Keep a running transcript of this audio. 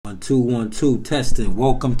1 2 testing.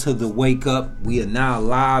 Welcome to the Wake Up. We are now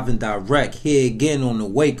live and direct here again on the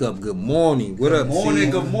Wake Up. Good morning. What up,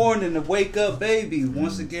 Good morning. The Wake Up, baby.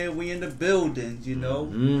 Once again, we in the building.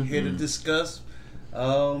 Here to discuss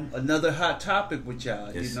another hot topic with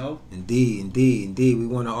y'all. Yes. Indeed. We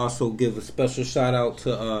want to also give a special shout out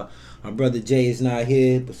to our brother Jay is not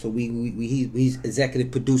here, but so he's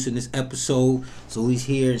executive producing this episode, so he's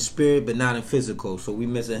here in spirit but not in physical. So we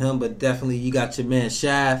missing him, but definitely you got your man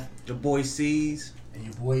Shaft, the boy C's, and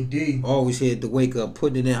your boy D. Always here to Wake Up,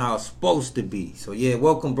 putting it in how it's supposed to be. So yeah,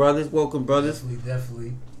 welcome brothers.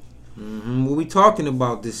 Definitely. What we talking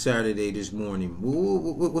about this Saturday, this morning?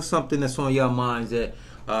 What's something that's on your minds that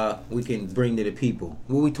we can bring to the people?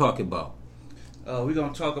 What we talking about? We're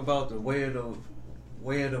gonna talk about the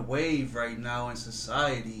the wave right now in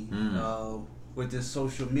society with this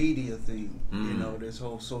social media thing. This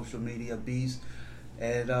whole social media beast,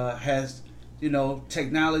 and has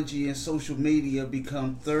technology and social media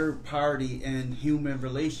become third party in human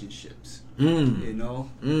relationships.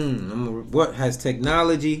 What has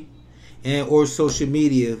technology and or social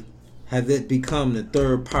media have it become the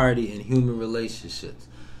third party in human relationships?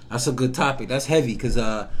 That's a good topic. That's heavy because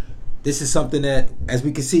this is something that, as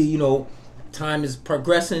we can see, time is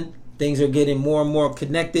progressing. Things are getting more and more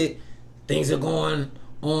connected. Things are going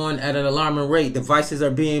on at an alarming rate. Devices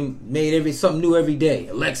are being made something new every day.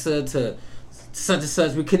 Alexa to such and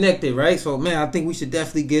such. We're connected, right? So, man, I think we should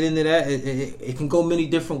definitely get into that. It can go many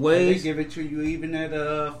different ways. They give it to you even at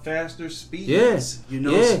faster speeds. Yes.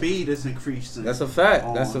 Speed is increasing. That's a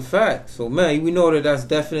fact. So, man, we know that's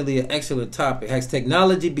definitely an excellent topic. Has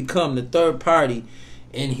technology become the third party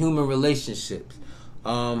in human relationships? We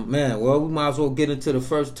might as well get into the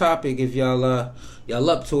first topic if y'all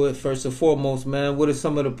up to it. First and foremost, man, what are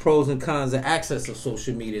some of the pros and cons of access to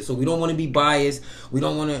social media? So we don't want to be biased. We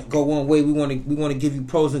don't want to go one way. We want to give you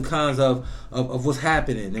pros and cons of what's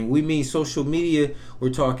happening. And we mean social media. We're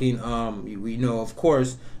talking we know, of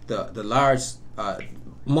course, the large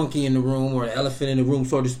monkey in the room, or the elephant in the room,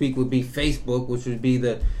 so to speak, would be Facebook, which would be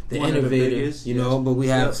the innovator, but we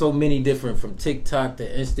have so many different, from TikTok to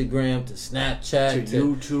Instagram to Snapchat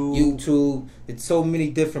to YouTube. It's so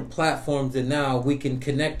many different platforms that now we can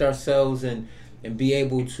connect ourselves and be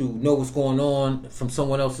able to know what's going on from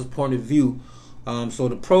someone else's point of view. So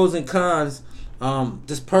the pros and cons,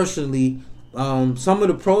 just personally, some of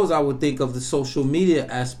the pros I would think of the social media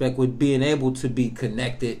aspect would being able to be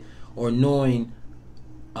connected or knowing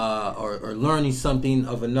or learning something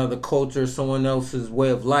of another culture, someone else's way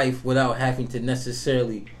of life, without having to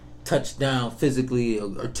necessarily touch down physically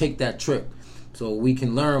or take that trip. So we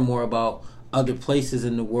can learn more about other places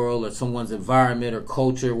in the world or someone's environment or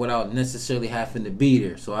culture without necessarily having to be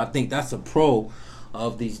there. So I think that's a pro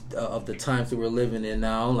of these of the times that we're living in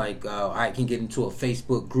now. Like I can get into a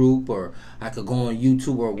Facebook group, or I could go on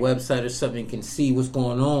YouTube or a website or something and can see what's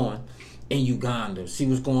going on in Uganda, see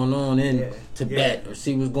what's going on in Tibet, or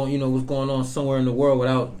see what's going on somewhere in the world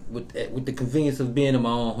with the convenience of being in my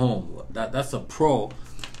own home. That's a pro,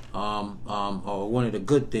 or one of the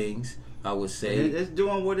good things I would say. It's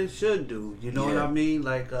doing what it should do. What I mean?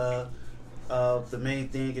 Like the main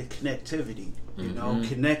thing is connectivity.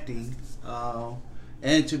 Connecting,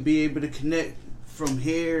 and to be able to connect from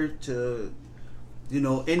here to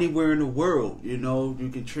anywhere in the world. You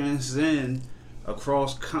can transcend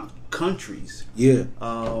across countries,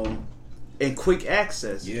 and quick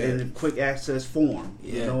access, in quick access form.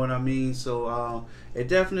 You know what I mean? So it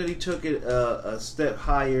definitely took it a step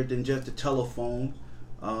higher than just the telephone,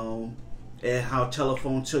 and how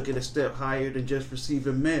telephone took it a step higher than just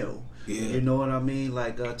receiving mail. You know what I mean?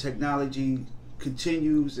 Like technology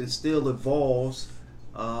continues and still evolves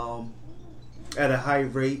at a high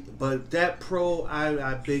rate, but that pro,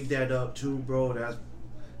 I big that up too, bro. That's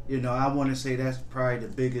I want to say that's probably the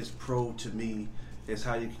biggest pro to me, is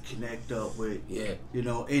how you can connect up with,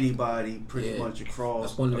 anybody pretty much across.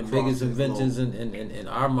 That's one of the biggest inventions in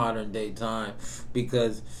our modern day time,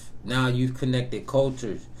 because now you've connected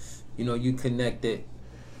cultures, you connected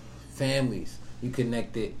families, you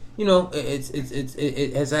connected,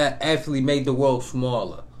 it has actually made the world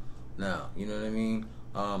smaller now. You know what I mean?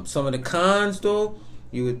 Some of the cons, though,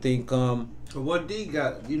 you would think. So what D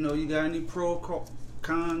got? You got any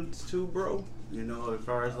cons too, bro? As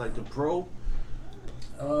far as like the pro,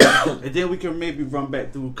 and then we can maybe run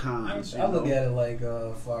back through cons. I look at it like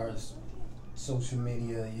as far as social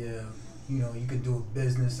media, you can do a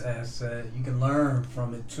business asset. You can learn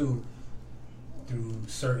from it too, through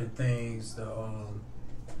certain things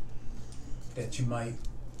that you might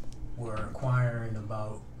were inquiring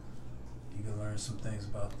about. You can learn some things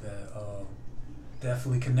about that.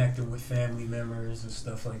 definitely connected with family members and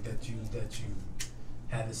stuff like that you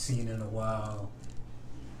haven't seen in a while.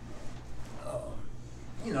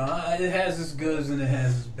 You know, it has its goods and it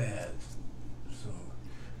has its bads. So,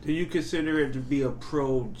 do you consider it to be a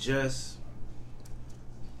pro just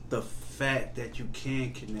the fact that you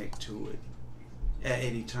can connect to it at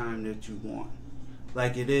any time that you want?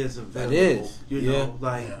 Like, it is available. It is. You know,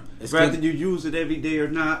 like, It's whether good. you use it every day or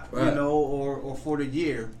not, Right. you know, or for the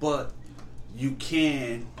year, but you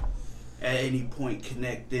can at any point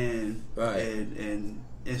connect in Right. and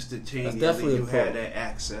instantaneously That's definitely a you pro. have that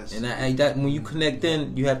access. And that when you connect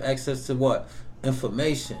in, you have access to what?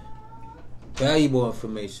 Information. Valuable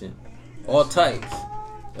information. All types.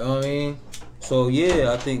 You know what I mean? So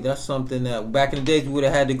yeah, I think that's something that back in the days we would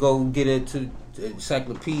have had to go get it to the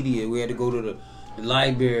encyclopedia. We had to go to the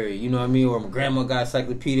library, you know what I mean? Or my grandma got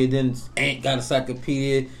encyclopedia, then aunt got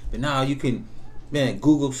encyclopedia. But now you can, man,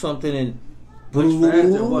 Google something and Much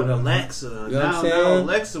faster what Alexa. You know what now I'm saying?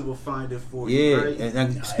 Alexa will find it for you, yeah, right?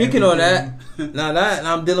 and speaking on that,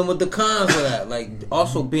 now I'm dealing with the cons of that. Like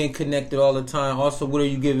also being connected all the time. Also, what are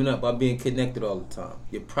you giving up by being connected all the time?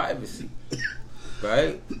 Your privacy,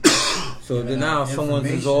 right? So then now someone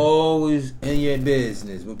is always in your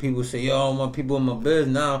business. When people say, "Yo, my people in my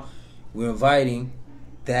business," now we're inviting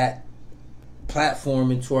that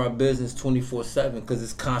platform into our business 24/7 because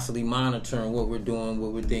it's constantly monitoring what we're doing,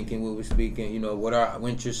 what we're thinking, what we're speaking, you know, what our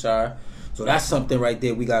interests are. So that's something right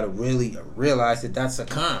there we got to really realize that that's a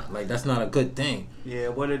con. Like, that's not a good thing. Yeah,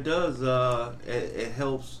 what it does, it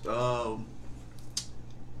helps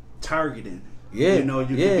targeting. Yeah, you know,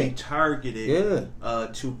 you can be targeted Yeah.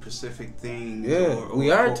 to specific things. Yeah, we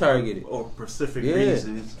are targeted. Or specific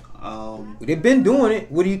reasons. They've been doing it.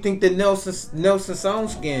 What do you think the Nelson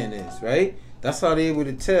SoundScan is, right? That's how they're able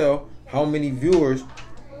to tell how many viewers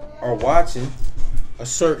are watching a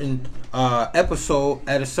certain episode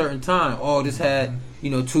at a certain time. Oh, this had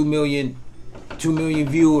 2 million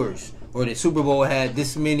viewers, or the Super Bowl had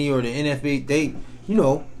this many, or the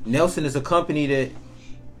NFL. Nelson is a company that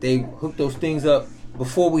they hooked those things up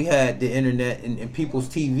before we had the internet and people's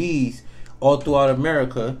TVs all throughout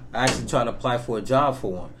America. I actually tried to apply for a job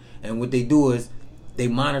for one, and what they do is they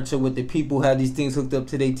monitor what the people had these things hooked up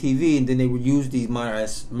to their TV, and then they would use these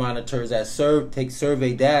monitors as take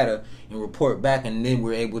survey data and report back, and then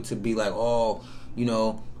we're able to be like, oh,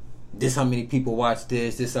 this how many people watch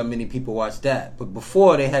this how many people watch that. But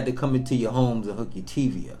before, they had to come into your homes and hook your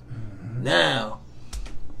TV up. Mm-hmm. Now,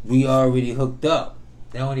 we already hooked up.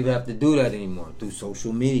 They don't even have to do that anymore through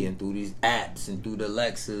social media and through these apps and through the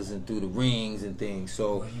Alexas and through the Rings and things.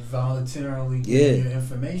 So you voluntarily give your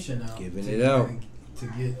information out, giving it out to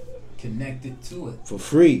get connected to it for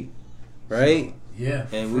free, right? So, yeah,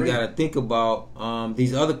 and free. We got to think about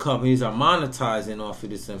these other companies are monetizing off of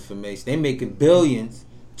this information. They making billions,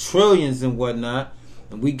 trillions, and whatnot,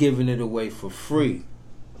 and we giving it away for free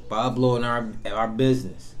by uploading our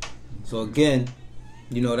business. So again,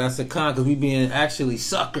 that's a con because we being actually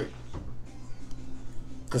suckered.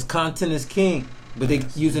 Because content is king, but they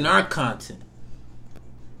using our content.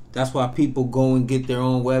 That's why people go and get their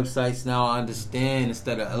own websites now. I understand,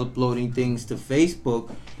 instead of uploading things to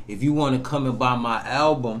Facebook, if you want to come and buy my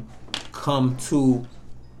album,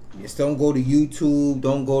 just don't go to YouTube,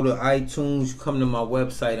 don't go to iTunes, come to my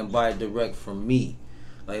website and buy it direct from me.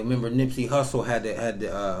 Like, remember Nipsey Hussle had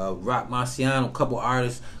the Rock Marciano, couple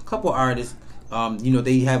artists.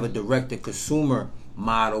 They have a direct-to-consumer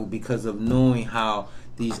model because of knowing how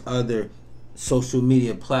these other social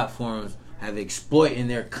media platforms have exploiting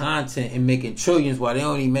their content and making trillions while they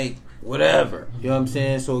only make whatever. You know what I'm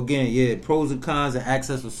saying? So again, pros and cons of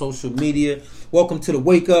access to social media. Welcome to the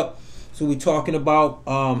Wake Up. So we're talking about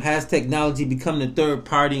has technology become the third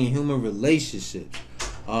party in human relationships?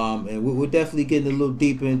 And we're definitely getting a little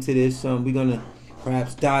deeper into this. We're gonna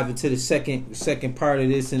perhaps dive into the second part of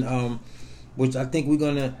this, and which I think we're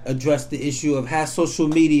gonna address the issue of has social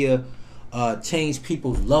media changed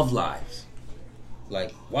people's love lives?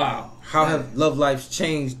 Like, wow, how have love lives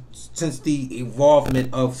changed since the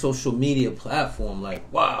involvement of social media platform? Like,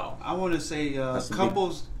 wow. I want to say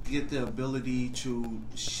couples get the ability to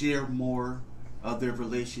share more of their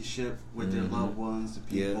relationship with their loved ones, the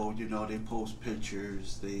people. They post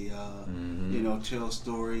pictures, they tell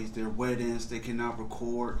stories, their weddings. They can now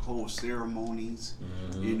hold ceremonies,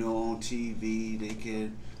 on TV. They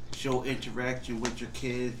can show interaction with your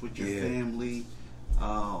kids, with your family.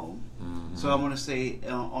 So I want to say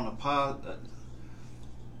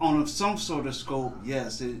on some sort of scope,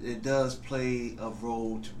 yes, it does play a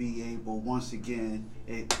role to be able, once again,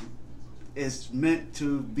 it's meant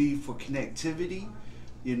to be for connectivity,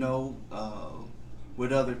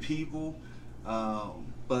 with other people,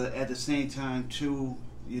 But at the same time, too,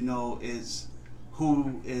 you know, is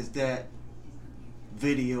who is that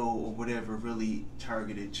video or whatever really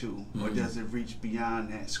targeted to, or does it reach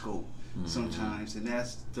beyond that scope sometimes? And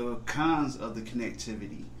that's the cons of the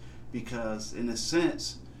connectivity, because in a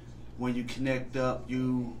sense, when you connect up,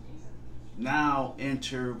 you now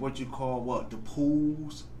enter what you call the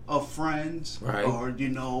pools of friends, right? Or you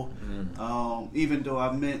know, even though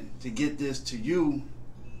I meant to get this to you,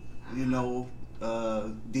 you know,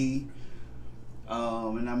 D,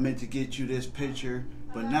 and I meant to get you this picture,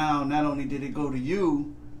 but now not only did it go to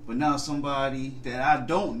you, but now somebody that I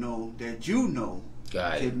don't know that you know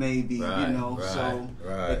could maybe, you know, so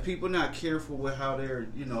if people not careful with how their,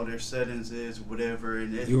 you know, their settings is, whatever,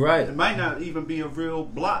 and it might not even be a real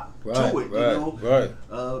block to it, you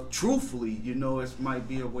know, truthfully, you know, it might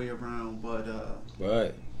be a way around, but yeah,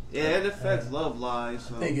 it affects love lives.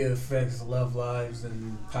 So. I think it affects love lives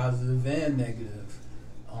in positive and negative.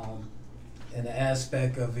 And the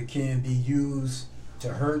aspect of it can be used to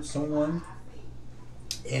hurt someone,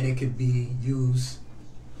 and it could be used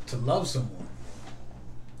to love someone.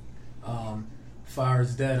 Far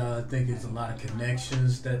as that, I think there's a lot of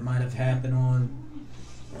connections that might have happened on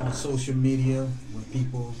social media when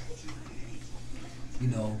people, you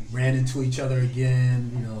know, ran into each other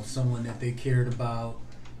again, you know, someone that they cared about,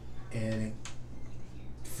 and it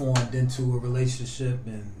formed into a relationship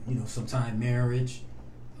and, you know, sometime marriage.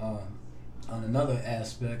 On another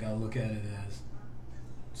aspect, I look at it as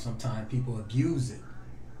sometimes people abuse it,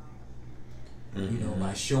 you know,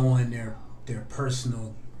 by showing their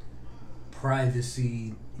personal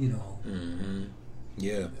privacy, you know,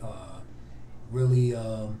 really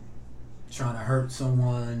trying to hurt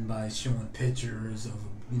someone by showing pictures of,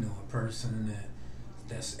 you know, a person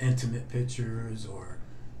that's intimate pictures, or,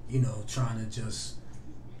 you know, trying to just,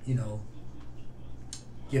 you know,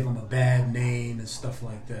 give them a bad name and stuff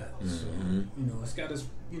like that. So, you know, it's got its,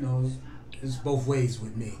 you know, it's both ways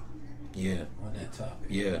with me. Yeah. On that topic.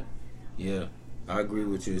 Yeah. I agree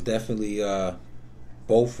with you. It's definitely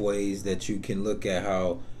both ways that you can look at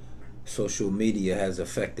how social media has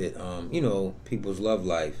affected, you know, people's love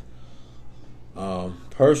life.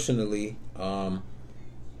 Personally, I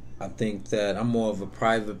think that I'm more of a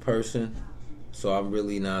private person, so I'm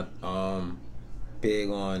really not big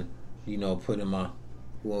on, you know, putting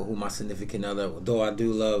who my significant other. Though I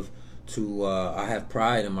do love to, I have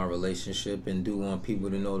pride in my relationship and do want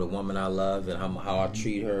people to know the woman I love and how I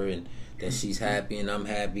treat her and that she's happy and I'm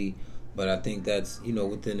happy. But I think that's, you know,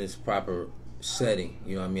 within its proper setting.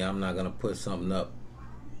 You know what I mean? I'm not going to put something up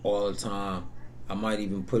all the time. I might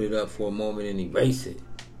even put it up for a moment and erase it.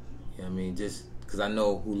 You know what I mean? Just because I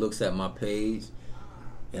know who looks at my page.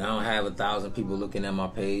 And I don't have 1,000 people looking at my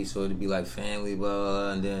page, so it'd be like family, blah, blah,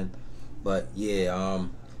 blah, and then... But, yeah,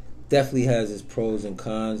 definitely has its pros and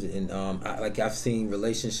cons. And, I've seen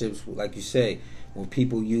relationships, like you say, when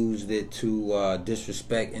people used it to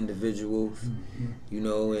disrespect individuals, you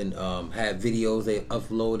know, and had videos they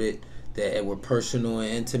uploaded that were personal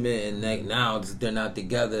and intimate, and now they're not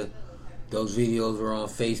together. Those videos were on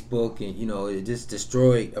Facebook, and, you know, it just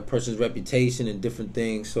destroyed a person's reputation and different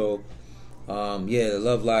things. So, the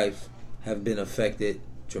love life have been affected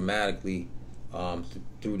dramatically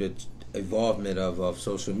through the involvement of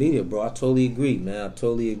social media, bro. I totally agree,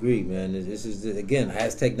 man. This is, again,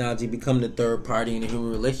 has technology become the third party in a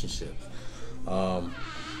human relationship?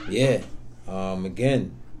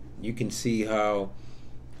 Again, you can see how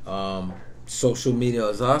social media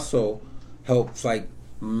has also helped, like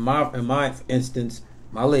in my instance,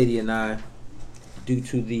 my lady and I, due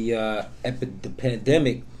to the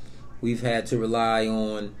pandemic, we've had to rely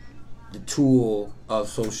on the tool of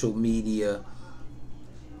social media,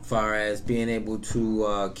 far as being able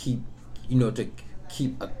to keep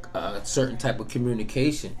a certain type of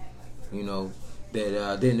communication, you know,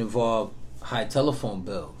 that didn't involve high telephone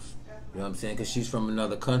bills. You know what I'm saying? Because she's from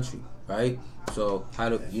another country, right? So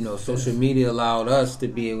social media allowed us to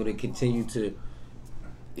be able to continue to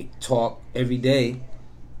talk every day,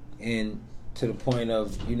 and to the point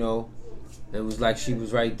of, you know, it was like she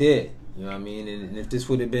was right there. You know what I mean? And if this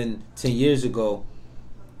would have been 10 years ago,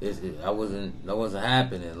 that wasn't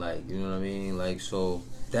happening. Like, you know what I mean? Like, so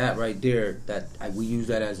that right there, we use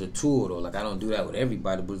that as a tool, though. Like, I don't do that with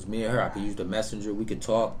everybody, but it's me and her. I could use the messenger. We could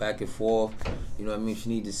talk back and forth. You know what I mean? If she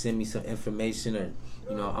need to send me some information, or,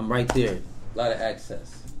 you know, I'm right there. A lot of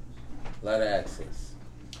access.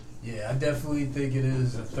 Yeah, I definitely think it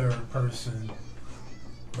is a third person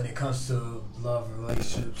when it comes to love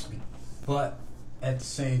relationships. But at the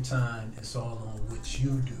same time, it's all on what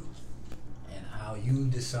you do and how you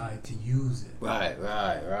decide to use it. Right.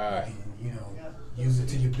 And, you know, use it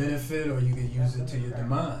to your benefit or you can use it to your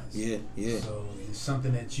demise. Yeah, yeah. So it's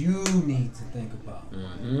something that you need to think about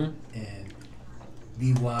and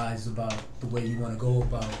be wise about the way you want to go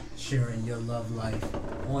about sharing your love life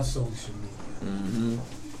on social media.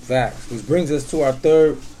 Facts. Which brings us to our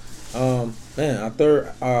third,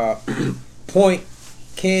 point.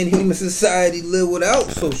 Can human society live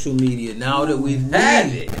without social media now that we've had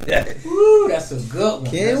it? Woo, that's a good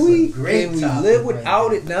one. Can we live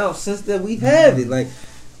without it now since that we have it? Like,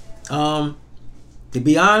 to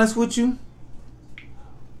be honest with you,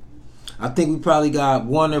 I think we probably got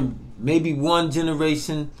one or maybe one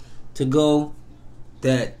generation to go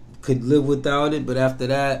that could live without it. But after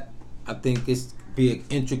that, I think it's be an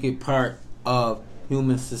intricate part of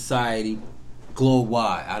human society globe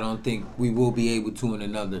wide. I don't think we will be able to in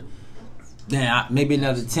maybe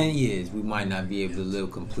another 10 years we might not be able to live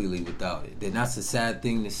completely without it. Then that's a sad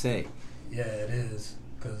thing to say. Yeah, it is,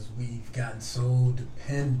 because we've gotten so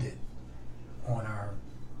dependent on our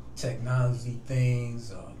technology things,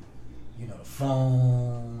 the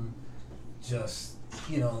phone, just,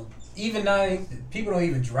 even now people don't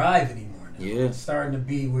even drive anymore now. Yeah. It's starting to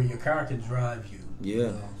be where your car can drive you.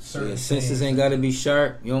 Yeah. Senses ain't got to be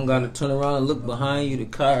sharp. You don't got to turn around and look behind you. The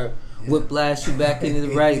car whiplash you back into the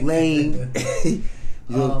right lane.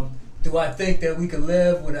 Do I think that we could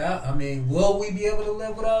live without? Will we be able to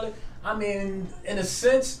live without it? In a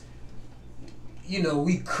sense,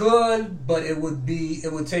 we could, but it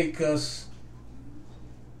would take us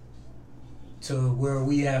to where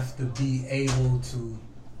we have to be able to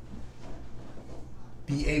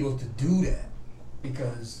do that,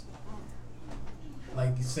 because,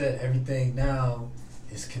 like you said, everything now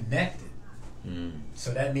is connected.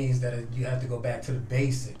 So that means that you have to go back to the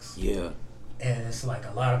basics. Yeah. And it's like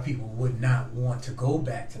a lot of people would not want to go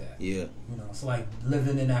back to that. Yeah. It's like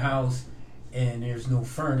living in a house and there's no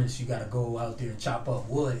furnace. You got to go out there and chop up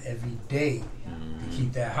wood every day to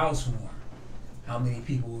keep that house warm. How many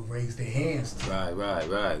people would raise their hands to that?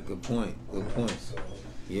 Right. Good point. So,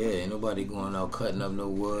 yeah, ain't nobody going out cutting up no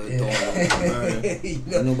wood, throwing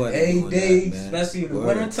up nobody every day, that, especially in the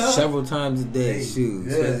winter time. Several times a day, shoot.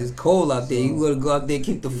 Yeah. It's cold out there. You gotta go out there and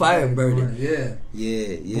keep the fire burning. Yeah.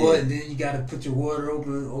 Boy, and then you gotta put your water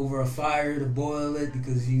over a fire to boil it,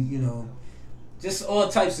 because you just all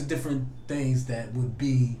types of different things that would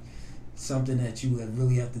be something that you would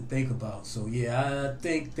really have to think about. So yeah, I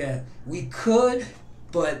think that we could,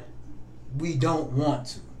 but we don't want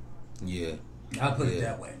to. Yeah. I'll put it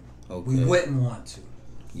that way. Okay. We wouldn't want to.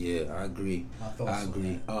 Yeah, I agree. I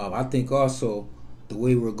agree. I think also the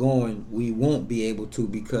way we're going, we won't be able to,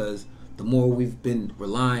 because the more we've been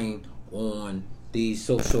relying on these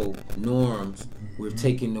social norms, we're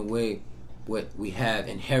taking away what we have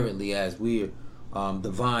inherently as we're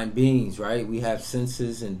divine beings, right? We have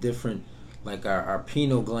senses and different, like our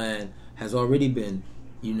pineal gland has already been,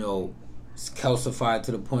 calcified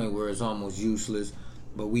to the point where it's almost useless.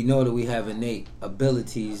 But we know that we have innate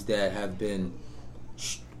abilities that have been,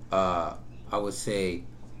 I would say,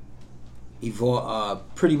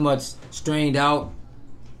 pretty much strained out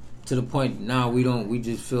to the point now we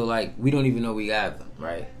just feel like we don't even know we have them,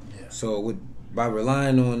 right? Yeah. So by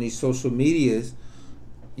relying on these social medias,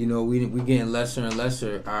 we're getting lesser and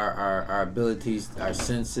lesser our abilities, our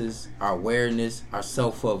senses, our awareness, our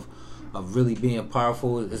self of really being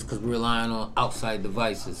powerful. Is because we're relying on outside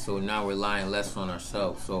devices. So now we're relying less on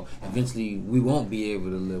ourselves. So eventually we won't be able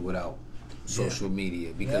to live without social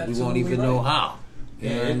media, because we won't even know how. You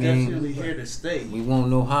know what I mean? Definitely here to stay. We won't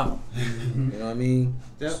know how. You know what I mean?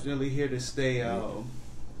 Definitely here to stay. How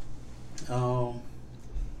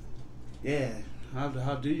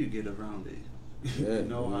do you get around it? Yeah,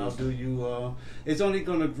 how do you? It's only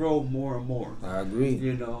going to grow more and more. I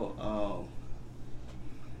agree.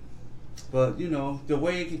 But the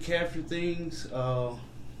way it can capture things,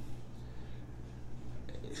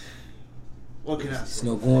 what can I say? It's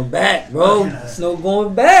no going back, bro. It's no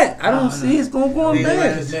going back. I don't see it's going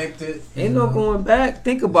back. Ain't no going back.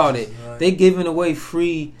 Think about it. They giving away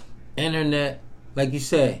free internet, like you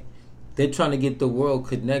say. They're trying to get the world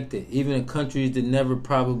connected. Even in countries that never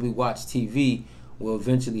probably watch TV will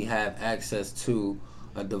eventually have access to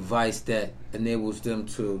a device that enables them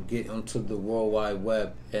to get onto the World Wide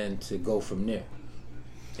Web and to go from there.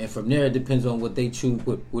 And from there, it depends on what they choose,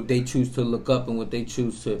 what they choose to look up and what they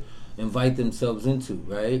choose to invite themselves into,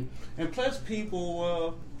 right? And plus,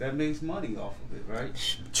 people that makes money off of it, right?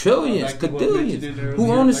 Trillions, quadrillions.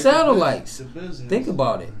 Who own the satellites? Think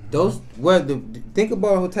about it. Think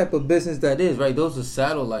about what type of business that is, right? Those are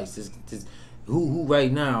satellites. Who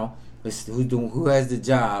right now Who has the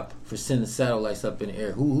job for sending satellites up in the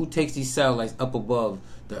air? Who takes these satellites up above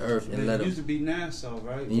the Earth and let them? It used to be NASA,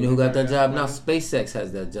 right? You know who got that job now? SpaceX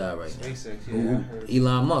has that job right now. SpaceX, yeah. I heard.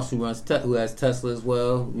 Elon Musk, who has Tesla as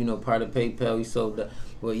well. You know, part of PayPal. He sold that.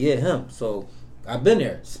 Well, yeah, him. So I've been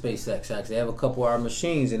there. SpaceX actually they have a couple of our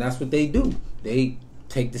machines, and that's what they do. They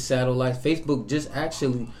take the satellites. Facebook just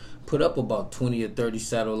actually put up about 20 or 30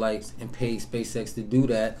 satellites and paid SpaceX to do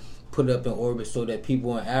that. Put it up in orbit so that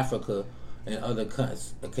people in Africa and other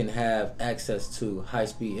countries can have access to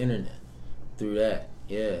high-speed internet through that.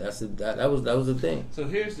 Yeah, that was the thing. So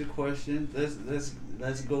here's the question.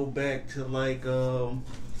 Let's go back to like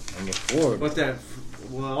what that.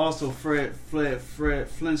 Well, also Fred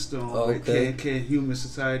Flintstone. Oh, okay. What can human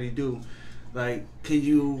society do? Like, can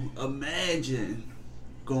you imagine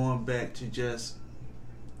going back to just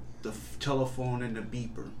the telephone and the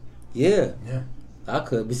beeper? Yeah. I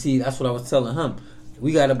could, but see, that's what I was telling him.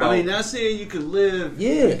 We got about. I mean, not saying you could live.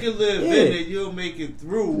 Yeah, you could live in it. You'll make it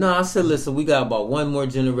through. No, I said, listen, we got about one more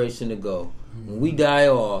generation to go. When we die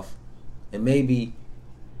off, and maybe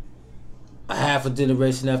a half a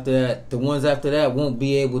generation after that, the ones after that won't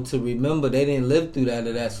be able to remember. They didn't live through that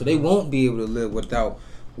or that, so they won't be able to live without.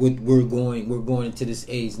 We're going into this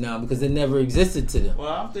age now because it never existed to them. Well,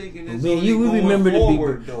 I'm thinking it's we going remember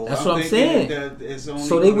forward, though. Though. That's what I'm saying.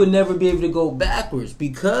 So they would never be able to go backwards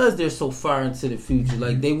because they're so far into the future.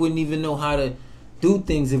 Like they wouldn't even know how to do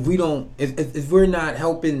things if we don't. If we're not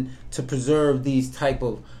helping to preserve these type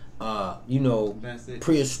of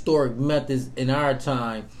prehistoric methods in our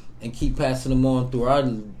time and keep passing them on through our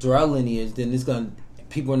lineage, then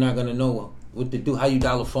people are not gonna know what to do. How you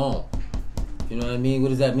dial a phone? You know what I mean? What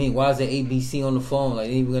does that mean? Why is there ABC on the phone? Like,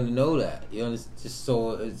 they ain't even gonna know that. You know, it's just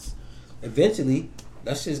so it's eventually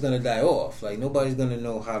that shit's gonna die off. Like, nobody's gonna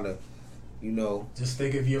know how to, Just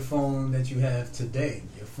think of your phone that you have today.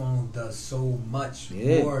 Your phone does so much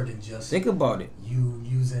more than just think about it. You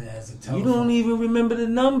use it as a telephone. You don't even remember the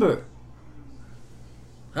number.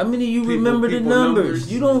 How many of you remember the numbers?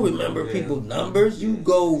 You don't remember people's numbers. You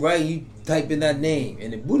go right, you type in that name,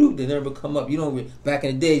 and the number come up. You don't. Back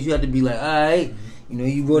in the days, you had to be like, all right,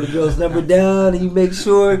 you wrote a girl's number down, and you make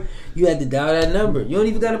sure you had to dial that number. You don't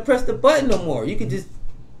even got to press the button no more. You can just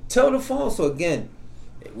tell the phone. So again,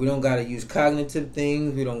 we don't got to use cognitive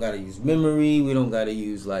things. We don't got to use memory. We don't got to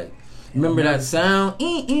use remember that sound.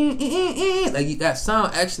 Like that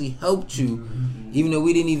sound actually helped you, even though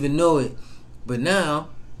we didn't even know it. But now.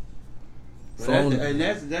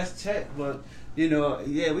 That's tech, but we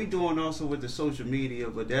doing also with the social media,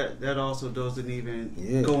 but that also doesn't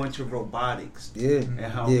even go into robotics, and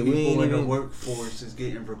how people in the workforce is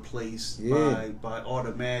getting replaced by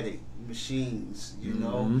automatic machines,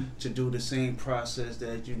 to do the same process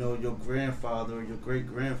that your grandfather or your great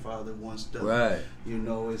grandfather once done. Right.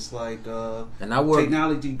 It's like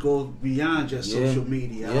technology goes beyond just social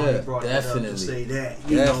media. I only brought that up to say that.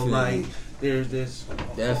 There's this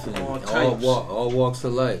definitely all walks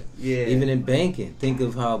of life. Yeah. Even in banking, think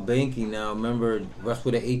of how banking now. Remember, that's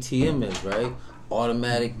what an ATM is, right?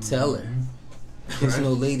 Automatic teller. There's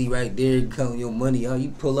no lady right there counting your money out. You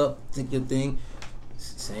pull up, take your thing.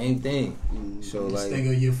 Same thing. So just think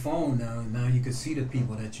of your phone now. Now you can see the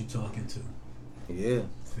people that you're talking to. Yeah.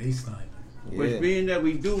 FaceTime. Yeah. But being that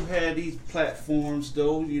we do have these platforms,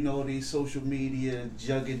 though, these social media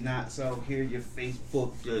juggernauts out here, your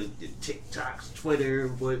Facebook, your TikToks, Twitter,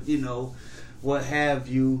 what have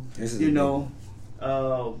you, the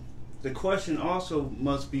question also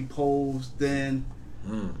must be posed then,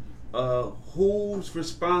 who's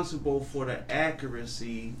responsible for the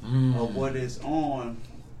accuracy of what is on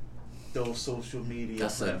those social media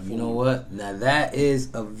platforms? You know what? Now that is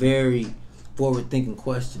a very forward-thinking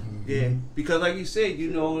question. Yeah, because like you said,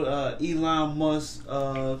 Elon Musk,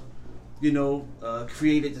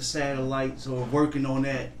 created the satellites or working on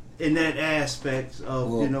that in that aspect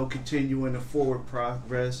of continuing the forward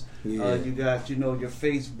progress. Yeah. You got your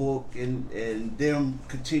Facebook and them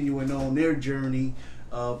continuing on their journey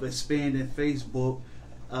of expanding Facebook.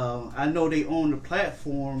 I know they own the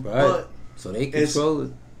platform, right. but so they control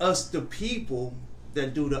it. Us, the people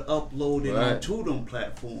that do the uploading onto them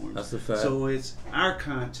platforms. That's a fact. So it's our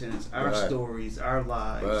contents, our stories, our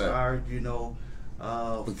lives, our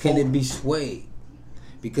but can it be swayed?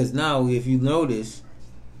 Because now, if you notice,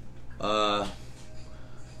 Facebook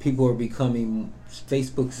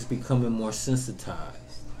is becoming more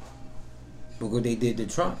sensitized because they did to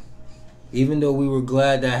Trump. Even though we were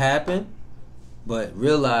glad that happened, but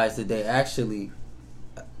realized that they actually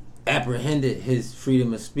apprehended his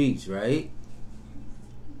freedom of speech, right?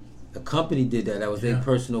 a company did that. That was their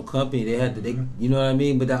personal company. They had to, you know what I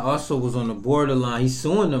mean? But that also was on the borderline. He's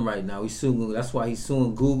suing them right now. He's suing. That's why he's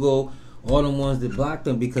suing Google, all the ones that blocked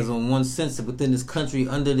them, because in one sense, within this country,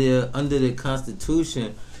 under their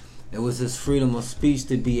constitution, it was his freedom of speech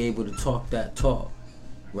to be able to talk that talk,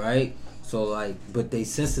 right? So like, but they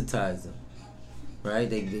sensitized him, right?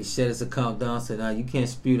 They shut his account down, said, "Now you can't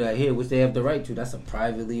spew that here," which they have the right to. That's a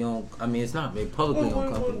privately owned. I mean, it's not a publicly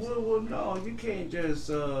owned company. Well, no, you can't just.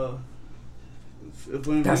 When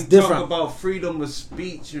That's we different. talk about freedom of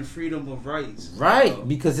speech and freedom of rights, Right?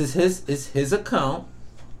 Because it's his account,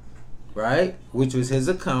 right? Which was his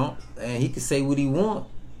account, and he could say what he want.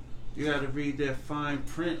 You got to read that fine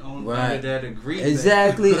print on Right. that agreement.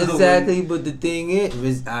 Exactly. But the thing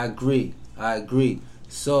is, I agree.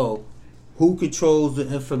 So, who controls the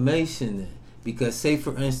information then? Because, say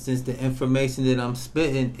for instance, the information that I'm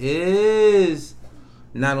spitting is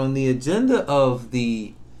not on the agenda of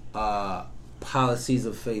the policies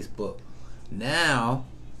of Facebook. Now,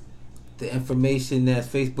 the information that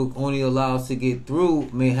Facebook only allows to get through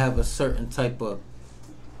may have a certain type of.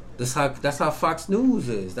 That's how Fox News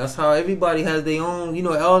is. That's how everybody has their own,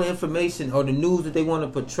 all the information or the news that they want to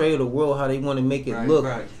portray the world, how they want to make it look.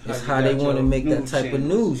 Right. It's how they want to make that type of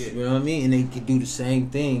news. Yeah. You know what I mean? And they could do the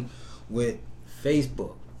same thing with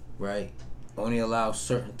Facebook, right? Only allow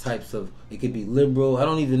certain types of, it could be liberal. I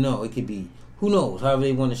don't even know. It could be, who knows, however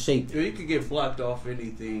they want to shape it. You could get blocked off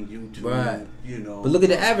anything, YouTube, Right. But look at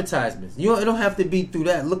the advertisements. It don't have to be through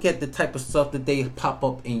that. Look at the type of stuff that they pop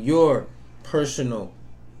up in your personal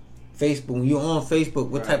Facebook. When you're on Facebook,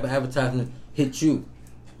 what type of advertisement hit you?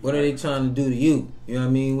 What are they trying to do to you? You know what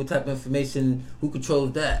I mean? What type of information? Who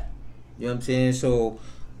controls that? You know what I'm saying? So,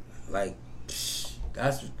 like,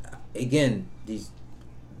 that's, again, these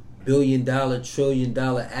billion-dollar,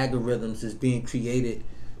 trillion-dollar algorithms is being created.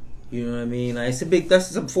 You know what I mean? Like, that's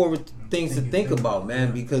some forward things to think about,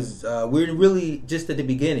 man, because we're really just at the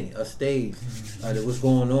beginning, a stage of what's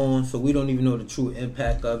going on, so we don't even know the true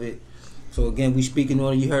impact of it. So again, we speaking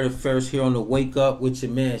on it. You heard it first here on the Wake Up with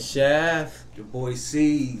your man Shaft, your boy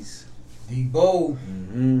C's,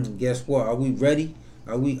 Debo. Guess what? Are we ready?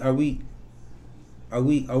 Are we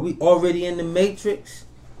already in the Matrix?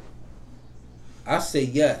 I say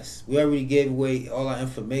yes. We already gave away all our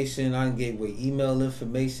information. I gave away email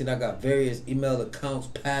information. I got various email accounts,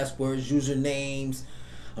 passwords, usernames.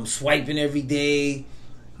 I'm swiping every day.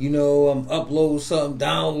 I'm uploading something,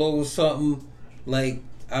 downloading something. Like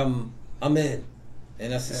I'm in.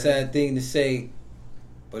 And that's a sad thing to say,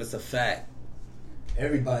 but it's a fact.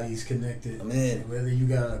 Everybody's connected. I'm in. Whether you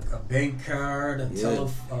got a bank card, cell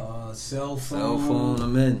phone,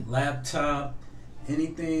 I'm in. laptop,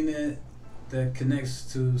 anything that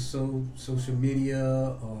connects to social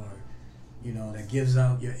media or that gives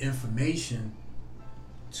out your information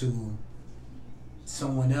to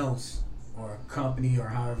someone else or a company or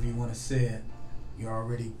however you want to say it, you're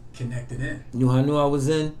already connected in. You know how I knew I was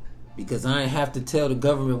in? Because I ain't have to tell the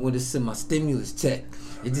government when to send my stimulus check.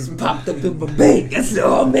 It just popped up in my bank. That's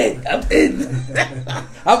all I'm in.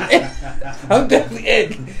 I'm definitely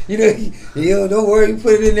in. Don't worry,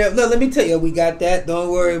 put it in there. Look, let me tell you, we got that.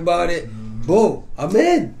 Don't worry about it. Boom. I'm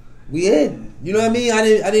in. We in. You know what I mean? I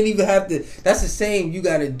didn't even have to. That's the same. You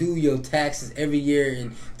got to do your taxes every year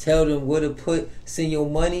and tell them where to send your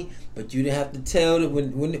money. But you didn't have to tell them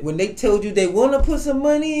when they told you they want to put some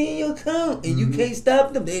money in your account and you can't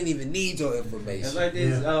stop them. They didn't even need your information. It's like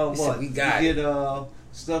this. What we got you get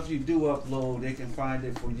stuff you do upload, they can find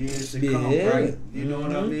it for years to come. Right? You know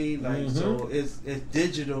what I mean? Like so, it's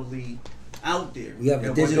digitally out there. We have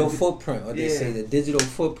a digital footprint, or they say the digital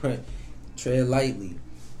footprint. Tread lightly.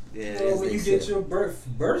 Yeah. Well, when you get your birth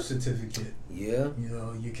certificate, you're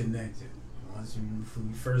connected. When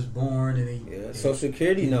you first born, and Social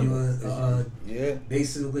Security number.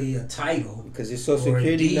 Basically a title. Because your Social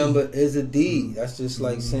Security number is a deed. That's just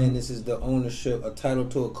like saying this is the ownership, a title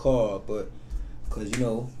to a car, but because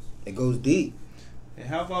it goes deep. And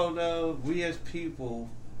how about we as people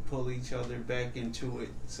pull each other back into it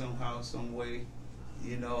somehow, some way?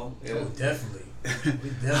 Oh, definitely.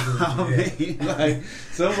 I mean, like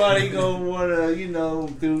somebody gonna wanna,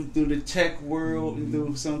 through the tech world and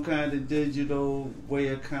through some kind of digital way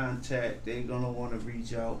of contact, they gonna want to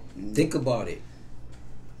reach out. Think about it.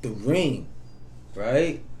 The Ring,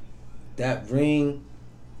 right? That Ring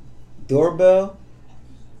doorbell,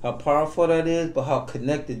 how powerful that is, but how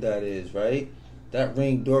connected that is, right? That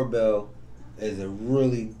Ring doorbell is a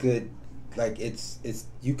really good, like it's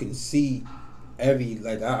you can see.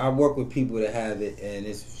 I work with people that have it, and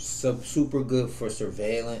it's super good for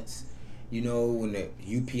surveillance. You know, when the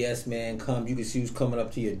UPS man comes, you can see who's coming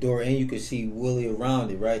up to your door, and you can see Willie around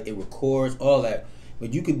it, right? It records all that.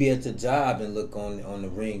 But you could be at the job and look on the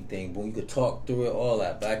Ring thing. Boom, you could talk through it, all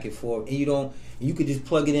that, back and forth. And you could just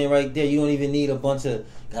plug it in right there. You don't even need a bunch of,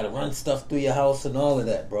 gotta run stuff through your house and all of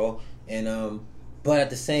that, bro. And, but at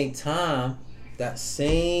the same time, that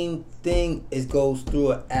same thing goes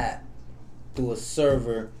through an app, through a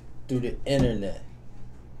server, through the internet.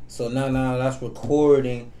 So now that's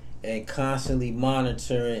recording and constantly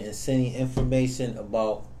monitoring and sending information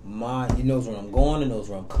about he knows where I'm going, and knows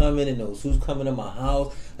where I'm coming, and knows who's coming to my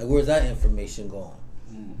house. Like, where's that information going?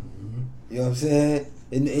 Mm-hmm. You know what I'm saying?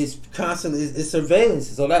 And it's constantly, it's surveillance.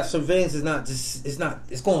 So that surveillance is not just,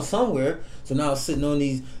 it's going somewhere. So now it's sitting on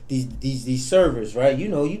these servers, right? You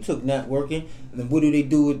know, you took networking, and then what do they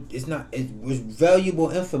do? It's valuable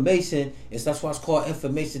information. That's why it's called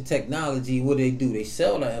information technology. What do? They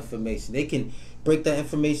sell that information. They can break that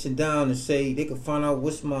information down and say, they can find out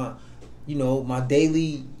what's my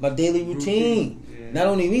daily routine. Yeah. Not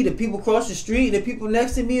only me, the people across the street, the people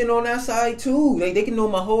next to me, and on that side too. Like, they can know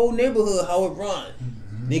my whole neighborhood, how it runs.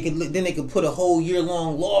 Mm-hmm. They can put a whole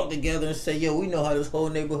year-long log together and say, yo, we know how this whole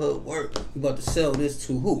neighborhood works. We about to sell this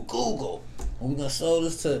to who? Google. And we're gonna sell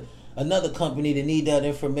this to another company that need that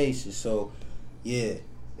information. So, yeah,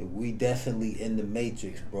 we definitely in the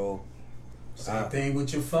matrix, bro. Same thing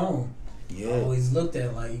with your phone. Yeah. I always looked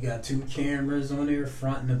at, like, you got 2 cameras on there,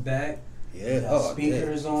 front and the back. Yeah.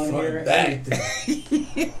 Speakers on front here. And back.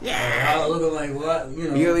 I was looking like, what? You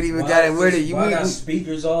don't even got it with it. You got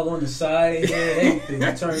speakers all on the side of here. Everything.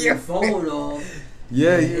 You turn your phone on.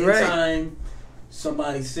 Yeah, you're right. Anytime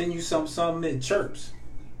somebody send you something, it chirps.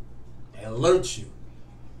 It alerts you.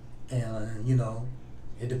 And,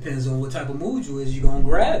 it depends on what type of mood you is. You're going to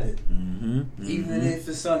grab it. Mm-hmm. Even if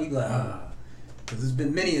it's something you like, because there's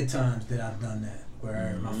been many a times that I've done that,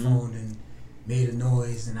 where my phone made a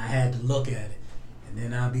noise and I had to look at it. And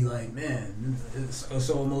then I'll be like, man, it's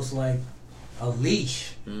almost like a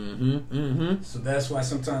leash. Mm-hmm. Mm-hmm. So that's why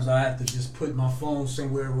sometimes I have to just put my phone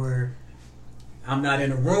somewhere where I'm not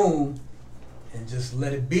in a room and just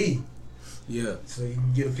let it be. Yeah. So you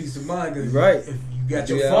can get a peace of mind. Cause right. If you got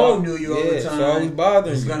your phone near you all the time,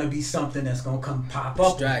 it's going to be something that's going to come pop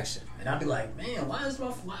up. Distraction. And I'll be like, man, why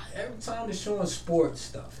every time it's showing sports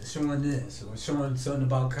stuff, it's showing this, or it's showing something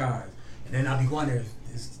about cars. And then I'll be wondering,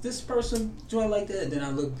 is this person doing like that? And then I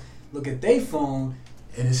look at their phone,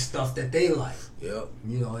 and it's stuff that they like. Yep.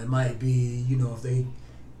 It might be, if they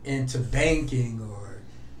into banking, or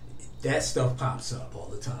that stuff pops up all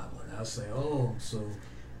the time. And I'll say, oh, so,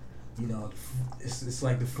 it's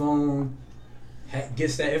like the phone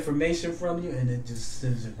gets that information from you, and it just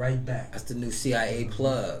sends it right back. That's the new CIA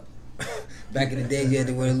plug. Back in the day, you had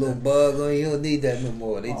to wear a little bug on you. You don't need that no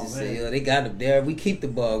more. They say, they got them there. We keep the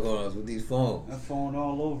bug on us with these phones. That phone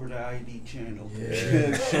all over the ID channel. Yeah.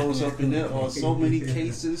 It shows up in there on so many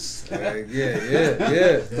cases. Yeah.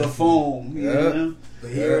 The phone. Yeah. But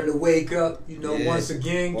here in the wake up, once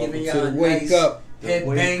again, giving y'all a nice head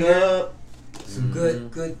banger. Some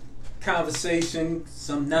good conversation,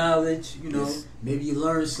 some knowledge, maybe you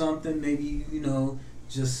learn something, maybe,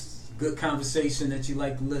 just good conversation that you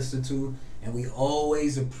like to listen to, and we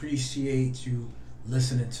always appreciate you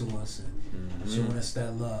listening to us and showing us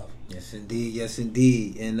that love. Yes,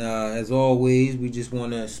 indeed. And as always, we just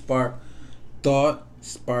want to spark thought,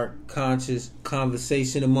 spark conscious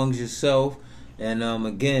conversation amongst yourself, and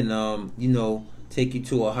again, take you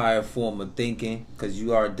to a higher form of thinking, because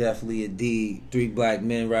you are definitely indeed 3 black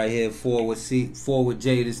men right here. 4 with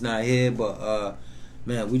Jay that's not here, but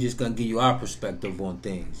man, we just gonna give you our perspective on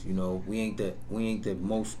things. We ain't the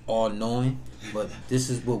most all-knowing, but this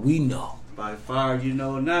is what we know. By far,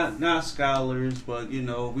 not scholars, but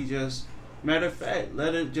we just, matter of fact,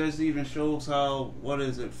 let it just even shows how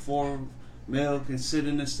 4 male can sit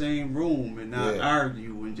in the same room and not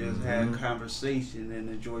argue and just have conversation and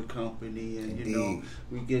enjoy company, and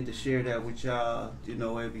we get to share that with y'all,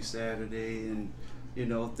 every Saturday, and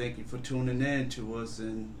thank you for tuning in to us,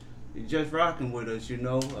 and you're just rocking with us,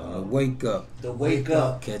 wake up. The wake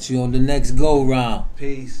up. Catch you on the next go round.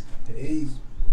 Peace.